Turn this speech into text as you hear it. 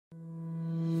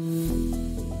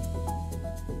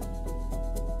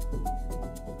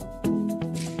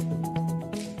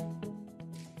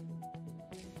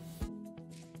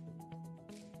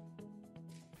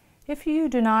If you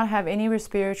do not have any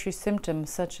respiratory symptoms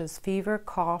such as fever,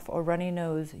 cough, or runny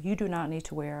nose, you do not need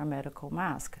to wear a medical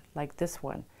mask like this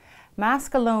one.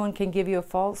 Mask alone can give you a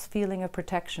false feeling of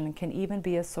protection and can even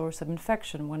be a source of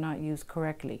infection when not used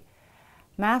correctly.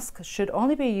 Masks should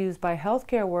only be used by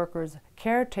healthcare workers,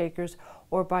 caretakers,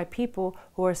 or by people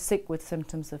who are sick with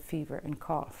symptoms of fever and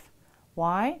cough.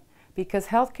 Why? Because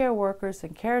healthcare workers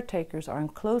and caretakers are in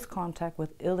close contact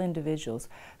with ill individuals,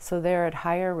 so they're at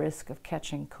higher risk of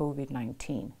catching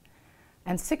COVID-19.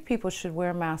 And sick people should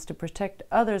wear masks to protect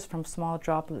others from small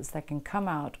droplets that can come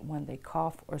out when they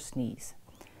cough or sneeze.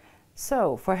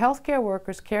 So, for healthcare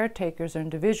workers, caretakers, or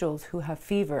individuals who have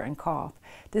fever and cough,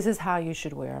 this is how you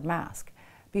should wear a mask.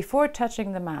 Before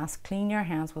touching the mask, clean your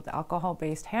hands with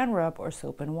alcohol-based hand rub or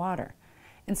soap and water.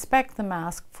 Inspect the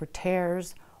mask for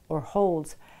tears or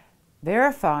holes.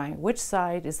 Verify which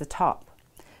side is the top.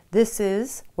 This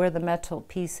is where the metal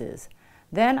piece is.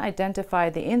 Then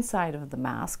identify the inside of the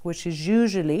mask, which is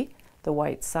usually the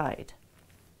white side.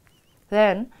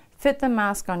 Then fit the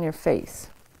mask on your face.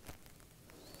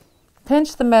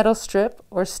 Pinch the metal strip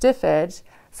or stiff edge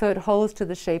so it holds to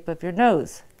the shape of your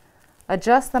nose.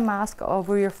 Adjust the mask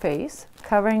over your face,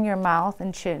 covering your mouth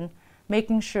and chin,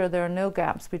 making sure there are no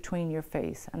gaps between your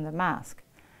face and the mask.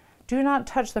 Do not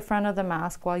touch the front of the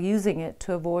mask while using it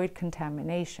to avoid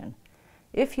contamination.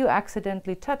 If you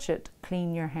accidentally touch it,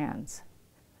 clean your hands.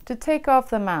 To take off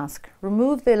the mask,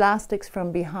 remove the elastics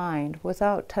from behind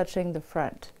without touching the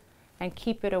front and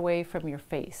keep it away from your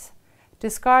face.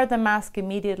 Discard the mask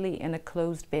immediately in a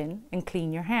closed bin and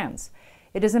clean your hands.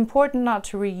 It is important not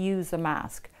to reuse the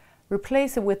mask.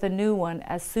 Replace it with a new one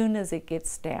as soon as it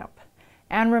gets damp.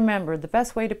 And remember, the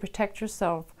best way to protect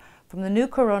yourself from the new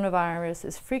coronavirus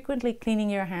is frequently cleaning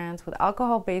your hands with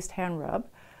alcohol-based hand rub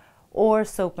or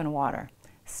soap and water.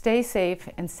 Stay safe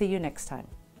and see you next time.